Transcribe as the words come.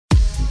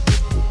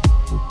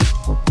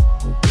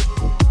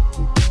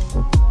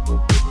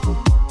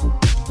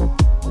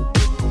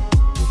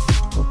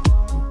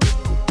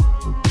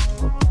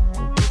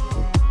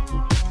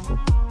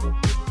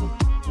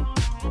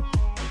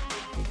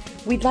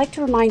we'd like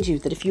to remind you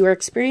that if you are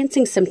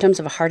experiencing symptoms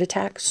of a heart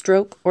attack,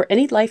 stroke, or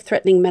any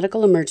life-threatening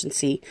medical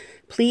emergency,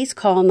 please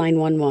call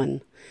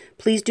 911.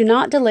 Please do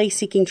not delay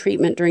seeking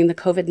treatment during the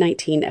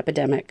COVID-19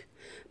 epidemic.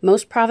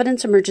 Most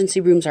Providence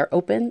emergency rooms are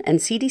open, and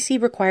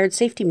CDC-required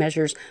safety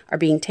measures are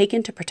being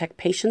taken to protect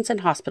patients and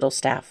hospital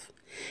staff.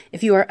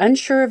 If you are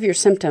unsure of your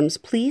symptoms,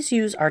 please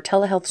use our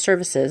telehealth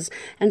services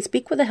and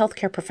speak with a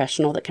healthcare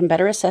professional that can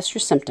better assess your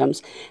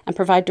symptoms and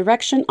provide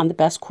direction on the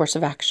best course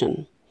of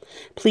action.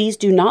 Please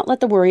do not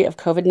let the worry of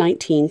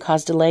COVID-19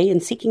 cause delay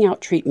in seeking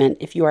out treatment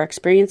if you are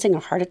experiencing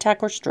a heart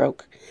attack or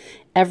stroke.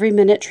 Every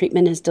minute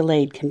treatment is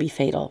delayed can be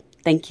fatal.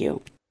 Thank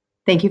you.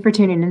 Thank you for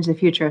tuning into the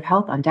Future of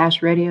Health on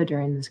Dash Radio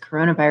during this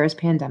coronavirus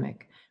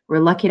pandemic. We're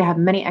lucky to have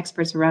many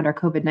experts around our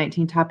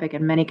COVID-19 topic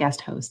and many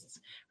guest hosts.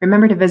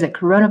 Remember to visit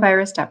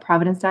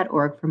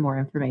coronavirus.providence.org for more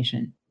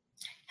information.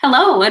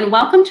 Hello, and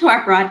welcome to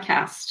our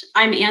broadcast.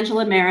 I'm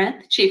Angela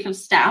Meredith, Chief of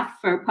Staff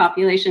for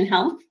Population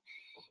Health.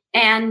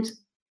 And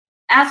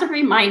as a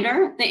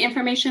reminder, the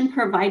information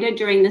provided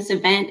during this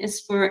event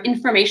is for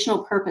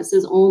informational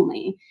purposes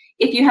only.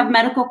 If you have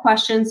medical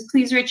questions,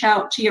 please reach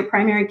out to your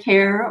primary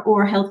care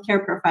or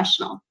healthcare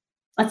professional.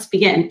 Let's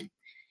begin.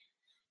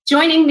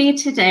 Joining me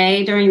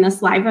today during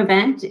this live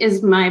event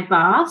is my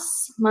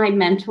boss, my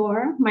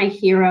mentor, my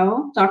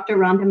hero, Dr.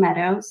 Rhonda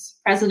Meadows,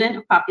 President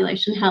of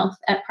Population Health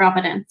at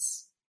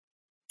Providence.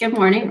 Good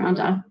morning,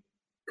 Rhonda.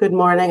 Good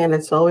morning, and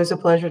it's always a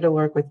pleasure to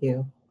work with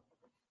you.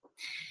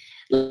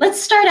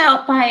 Let's start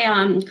out by,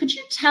 could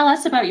you tell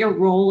us about your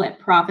role at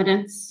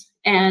Providence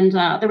and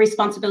the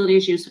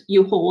responsibilities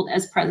you hold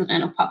as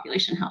President of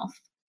Population Health?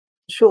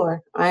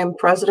 Sure. I am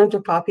President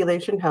of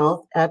Population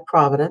Health at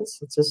Providence.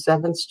 It's a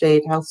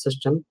 7-state health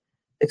system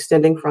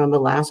extending from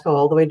Alaska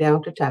all the way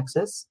down to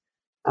Texas.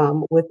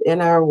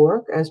 Within our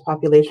work as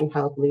population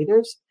health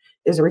leaders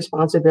is a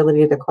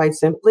responsibility to quite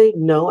simply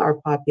know our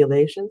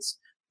populations,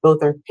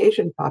 both our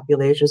patient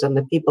populations and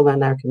the people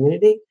in our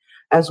community,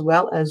 as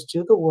well as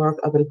do the work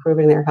of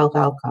improving their health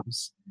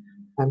outcomes.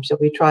 So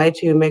we try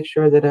to make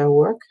sure that our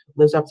work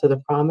lives up to the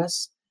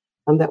promise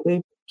that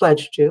we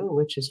pledged to,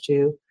 which is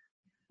to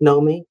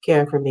know me,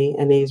 care for me,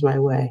 and ease my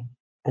way,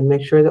 and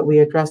make sure that we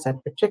address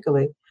that,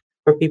 particularly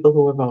for people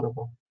who are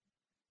vulnerable.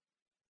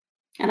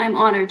 And I'm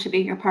honored to be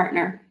your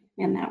partner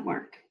in that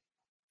work.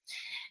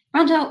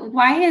 Rhonda,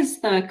 why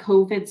is the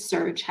COVID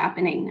surge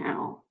happening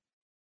now?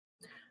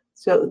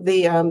 So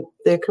the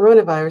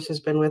coronavirus has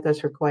been with us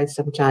for quite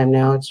some time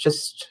now. It's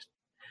just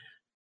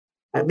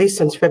at least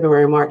since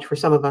February, March for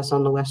some of us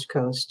on the West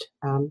Coast.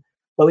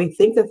 But we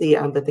think that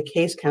the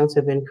case counts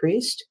have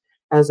increased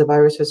as the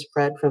virus has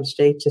spread from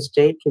state to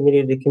state,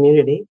 community to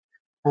community,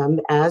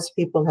 as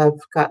people have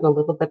gotten a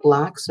little bit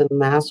lax in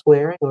mask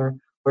wearing or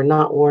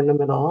not worn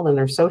them at all and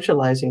are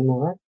socializing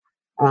more,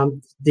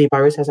 the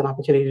virus has an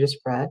opportunity to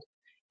spread.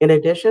 In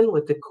addition,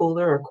 with the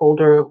cooler or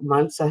colder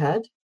months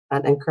ahead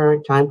and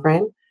current time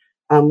frame,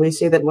 we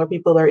see that more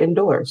people are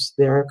indoors.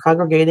 They're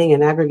congregating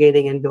and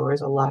aggregating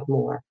indoors a lot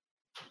more.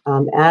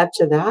 Add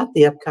to that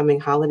the upcoming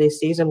holiday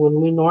season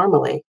when we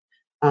normally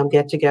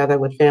get together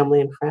with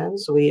family and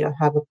friends, we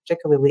have a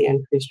particularly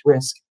increased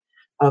risk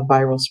of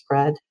viral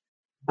spread,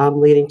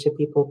 leading to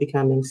people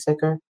becoming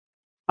sicker,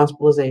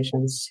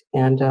 hospitalizations,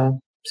 and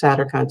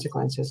sadder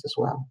consequences as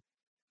well.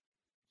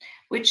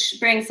 Which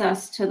brings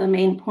us to the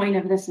main point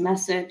of this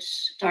message,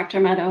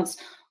 Dr. Meadows.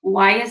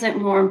 Why is it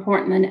more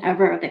important than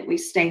ever that we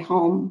stay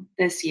home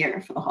this year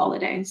for the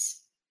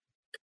holidays?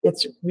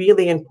 It's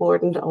really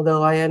important,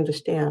 although I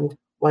understand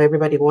why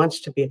everybody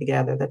wants to be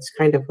together. That's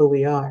kind of who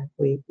we are.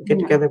 We get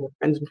together with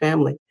friends and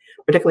family,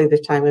 particularly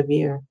this time of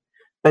year.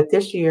 But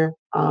this year,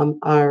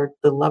 the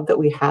love that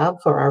we have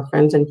for our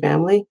friends and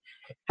family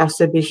has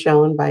to be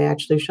shown by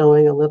actually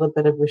showing a little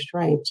bit of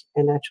restraint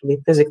and actually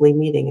physically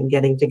meeting and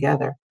getting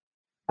together.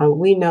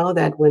 We know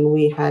that when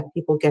we had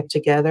people get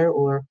together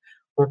or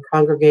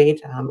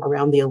congregate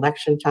around the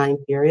election time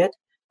period,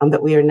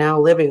 that we are now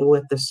living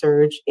with the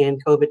surge in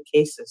COVID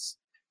cases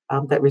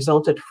that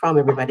resulted from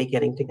everybody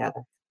getting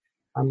together.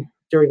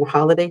 During the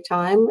holiday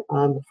time,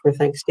 for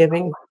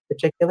Thanksgiving in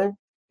particular,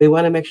 we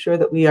want to make sure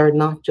that we are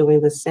not doing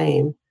the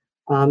same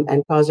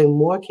and causing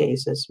more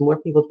cases,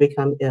 more people to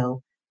become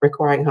ill,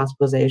 requiring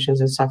hospitalizations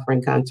and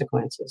suffering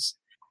consequences.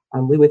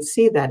 We would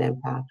see that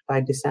impact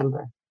by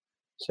December.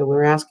 So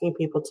we're asking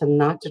people to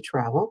not to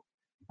travel,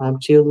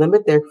 to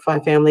limit their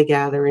family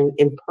gathering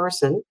in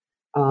person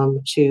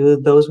to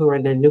those who are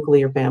in their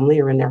nuclear family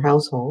or in their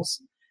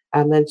households,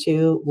 and then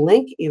to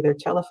link either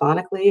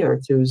telephonically or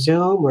through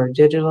Zoom or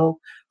digital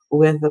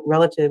with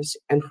relatives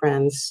and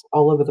friends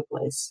all over the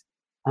place.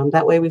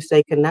 That way we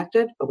stay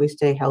connected, but we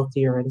stay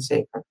healthier and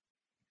safer.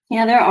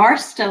 Yeah, there are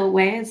still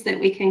ways that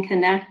we can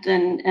connect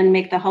and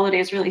make the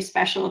holidays really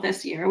special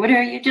this year. What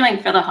are you doing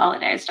for the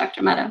holidays,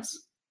 Dr. Meadows?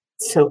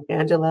 So,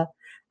 Angela,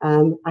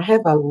 I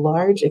have a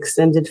large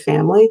extended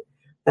family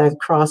that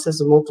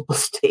crosses multiple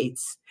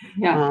states.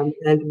 Yeah.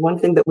 And one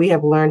thing that we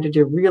have learned to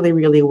do really,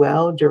 really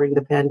well during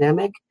the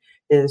pandemic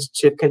is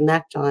to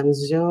connect on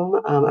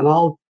Zoom and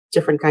all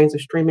different kinds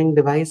of streaming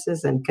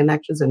devices and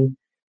connections and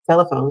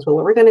telephones. But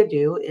what we're going to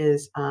do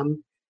is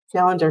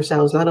challenge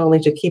ourselves not only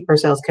to keep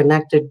ourselves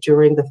connected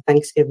during the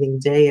Thanksgiving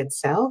day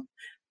itself,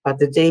 but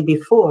the day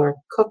before,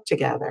 cook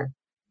together.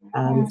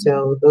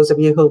 So those of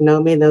you who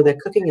know me know that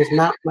cooking is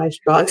not my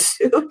strong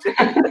suit.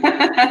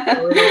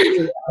 So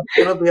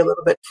it'll be a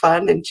little bit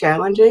fun and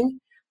challenging.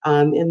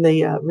 In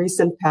the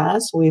recent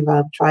past, we've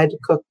tried to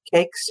cook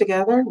cakes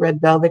together, red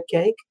velvet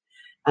cake.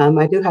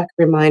 I do have to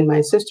remind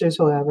my sisters,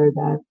 however,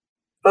 that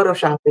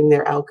photoshopping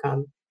their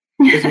outcome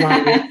is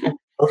not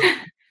a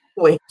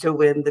way to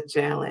win the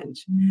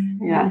challenge.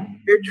 Yeah.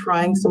 We're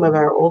trying some of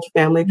our old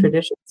family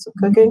traditions of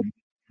cooking,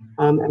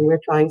 and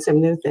we're trying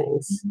some new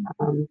things.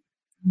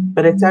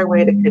 But it's our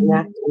way to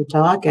connect and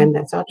talk, and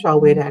that's our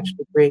way to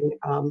actually bring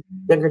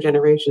younger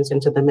generations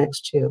into the mix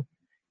too.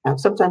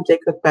 Sometimes they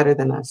cook better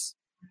than us.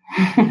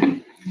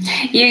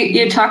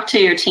 You talked to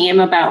your team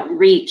about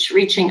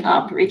reaching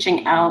up,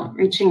 reaching out,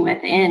 reaching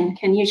within.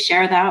 Can you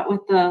share that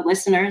with the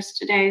listeners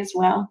today as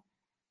well?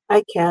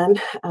 I can.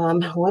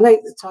 When I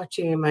talk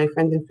to my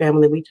friends and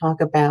family, we talk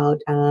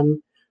about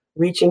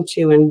reaching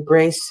to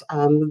embrace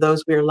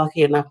those we are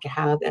lucky enough to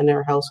have in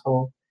our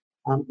household,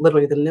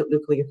 literally the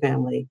nuclear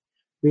family,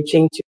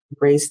 reaching to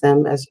embrace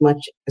them as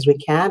much as we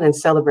can and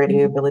celebrating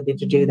the ability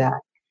to do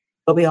that.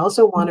 But we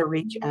also want to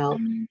reach out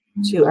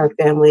to our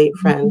family,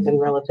 friends,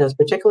 and relatives,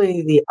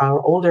 particularly our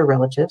older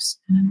relatives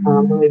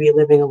who may be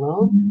living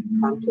alone,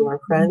 to our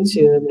friends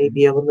who may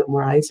be a little bit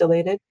more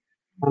isolated.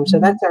 So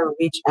that's our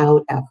reach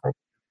out effort.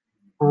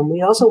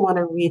 We also want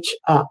to reach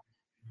up.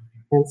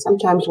 And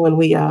sometimes when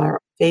we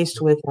are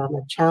faced with a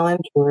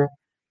challenge or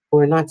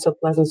not so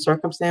pleasant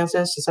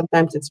circumstances,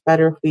 sometimes it's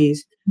better if we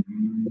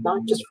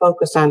not just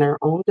focus on our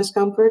own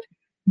discomfort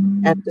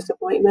and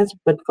disappointments,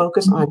 but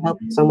focus on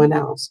helping someone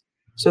else.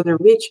 So the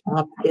reach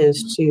up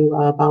is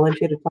to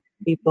volunteer to talk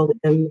to people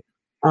in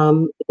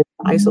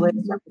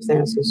isolated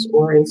circumstances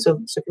or in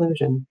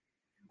seclusion.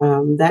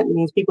 That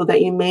means people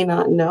that you may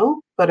not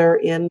know, but are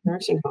in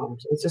nursing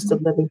homes,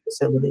 assisted living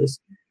facilities,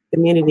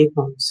 community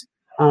homes.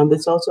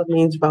 This also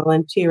means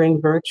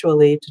volunteering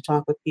virtually to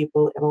talk with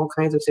people in all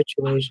kinds of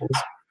situations,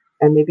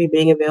 and maybe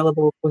being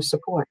available for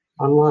support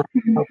online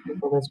to help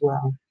people as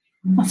well.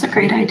 That's a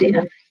great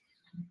idea.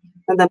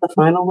 And then the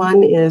final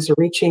one is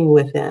reaching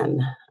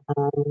within.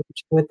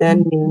 Reaching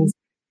within means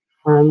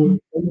you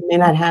may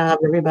not have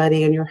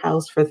everybody in your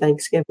house for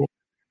Thanksgiving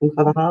and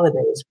for the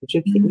holidays, but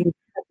you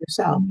have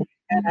yourself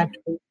and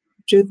actually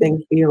do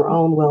things for your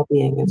own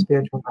well-being and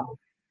spiritual health.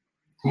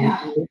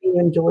 Maybe you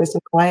enjoy some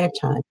quiet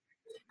time.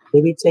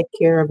 Maybe take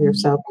care of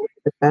yourself a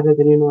little bit better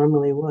than you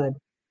normally would.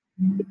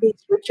 Maybe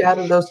switch out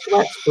of those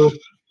sweats for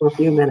a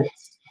few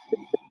minutes.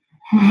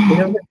 You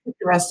don't have to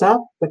dress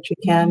up, but you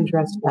can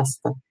dress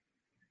festive.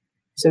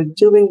 So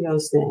doing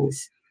those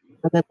things.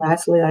 And then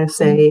lastly, I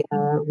say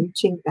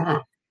reaching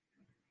back.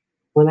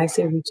 When I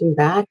say reaching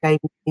back, I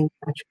mean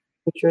actually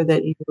make sure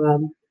that you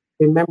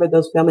remember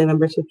those family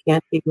members who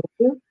can't be with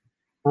you,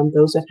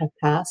 those that have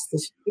passed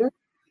this year.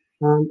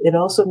 It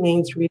also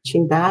means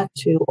reaching back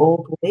to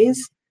old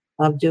ways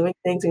of doing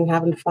things and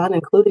having fun,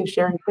 including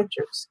sharing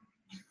pictures.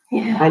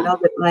 Yeah. I know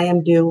that I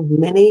am due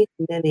many,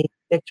 many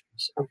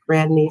pictures of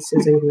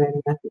grandnieces and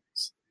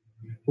grandnephews.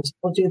 And so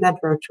we'll do that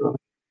virtually.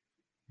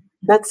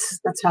 That's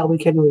how we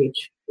can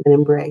reach and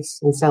embrace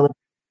and celebrate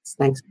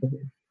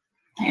Thanksgiving.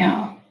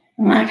 Yeah,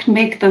 and that can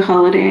make the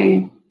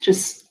holiday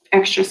just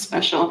extra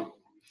special.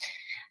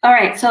 All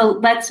right, so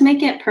let's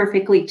make it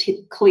perfectly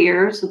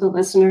clear to the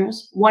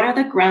listeners. What are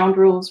the ground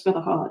rules for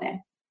the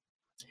holiday?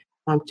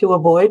 To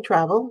avoid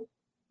travel,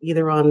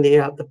 either on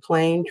the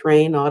plane,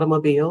 train,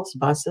 automobiles,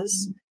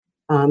 buses.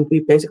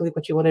 Basically,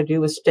 what you want to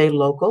do is stay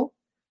local.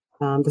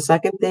 The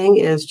second thing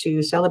is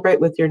to celebrate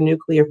with your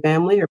nuclear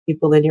family or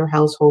people in your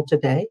household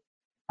today,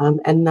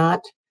 and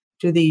not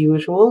do the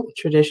usual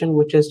tradition,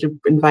 which is to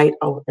invite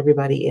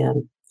everybody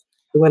in.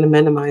 We want to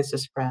minimize the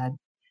spread.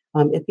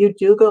 If you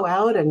do go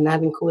out, and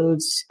that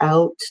includes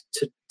out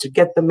to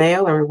get the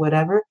mail or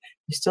whatever,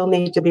 you still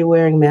need to be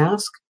wearing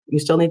masks. You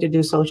still need to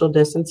do social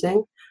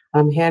distancing.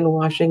 Hand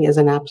washing is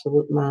an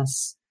absolute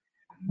must.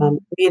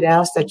 We'd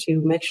ask that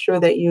you make sure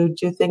that you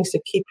do things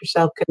to keep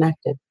yourself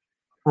connected.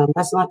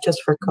 That's not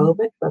just for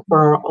COVID, but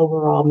for our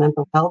overall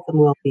mental health and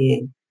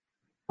well-being.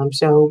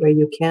 So where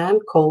you can,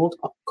 call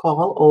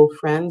old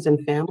friends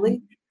and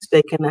family,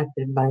 stay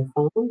connected by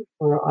phone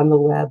or on the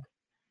web.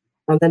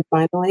 And then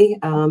finally,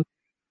 when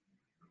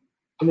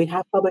we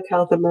have public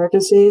health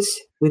emergencies,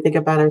 we think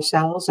about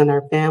ourselves and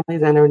our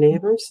families and our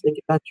neighbors. Think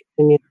about your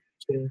community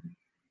too.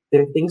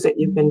 There are things that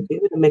you can do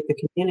to make the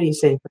community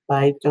safer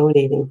by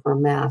donating for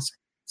masks,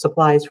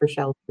 supplies for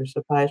shelter,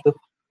 supplies with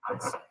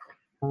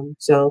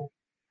so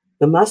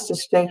the must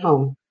is stay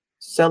home,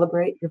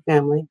 celebrate your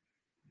family,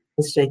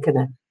 and stay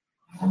connected.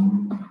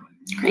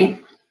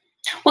 Great.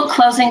 What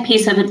closing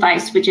piece of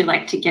advice would you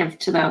like to give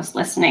to those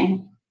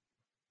listening?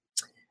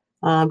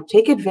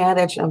 Take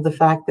advantage of the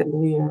fact that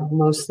we are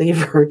mostly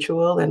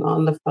virtual and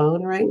on the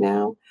phone right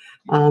now.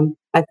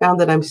 I found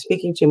that I'm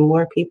speaking to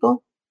more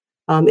people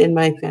in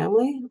my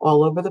family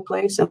all over the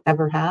place than I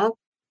ever have,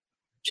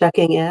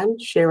 checking in,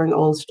 sharing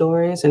old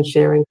stories, and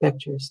sharing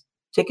pictures.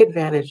 Take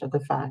advantage of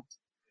the fact.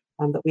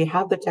 But we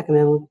have the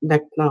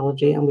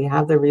technology and we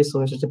have the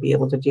resources to be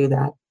able to do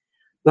that.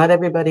 Not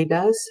everybody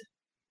does.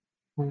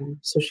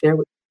 So share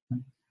with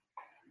them.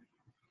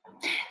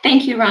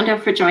 Thank you,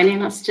 Rhonda, for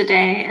joining us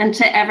today, and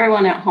to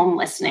everyone at home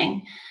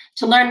listening.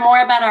 To learn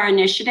more about our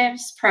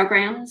initiatives,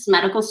 programs,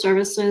 medical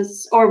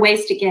services, or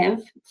ways to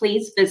give,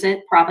 please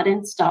visit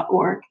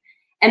providence.org.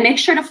 And make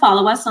sure to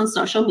follow us on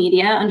social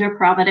media under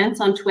Providence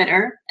on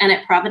Twitter and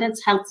at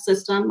Providence Health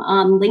System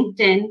on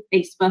LinkedIn,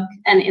 Facebook,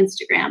 and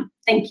Instagram.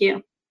 Thank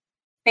you.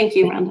 Thank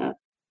you, Rhonda.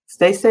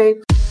 Stay safe.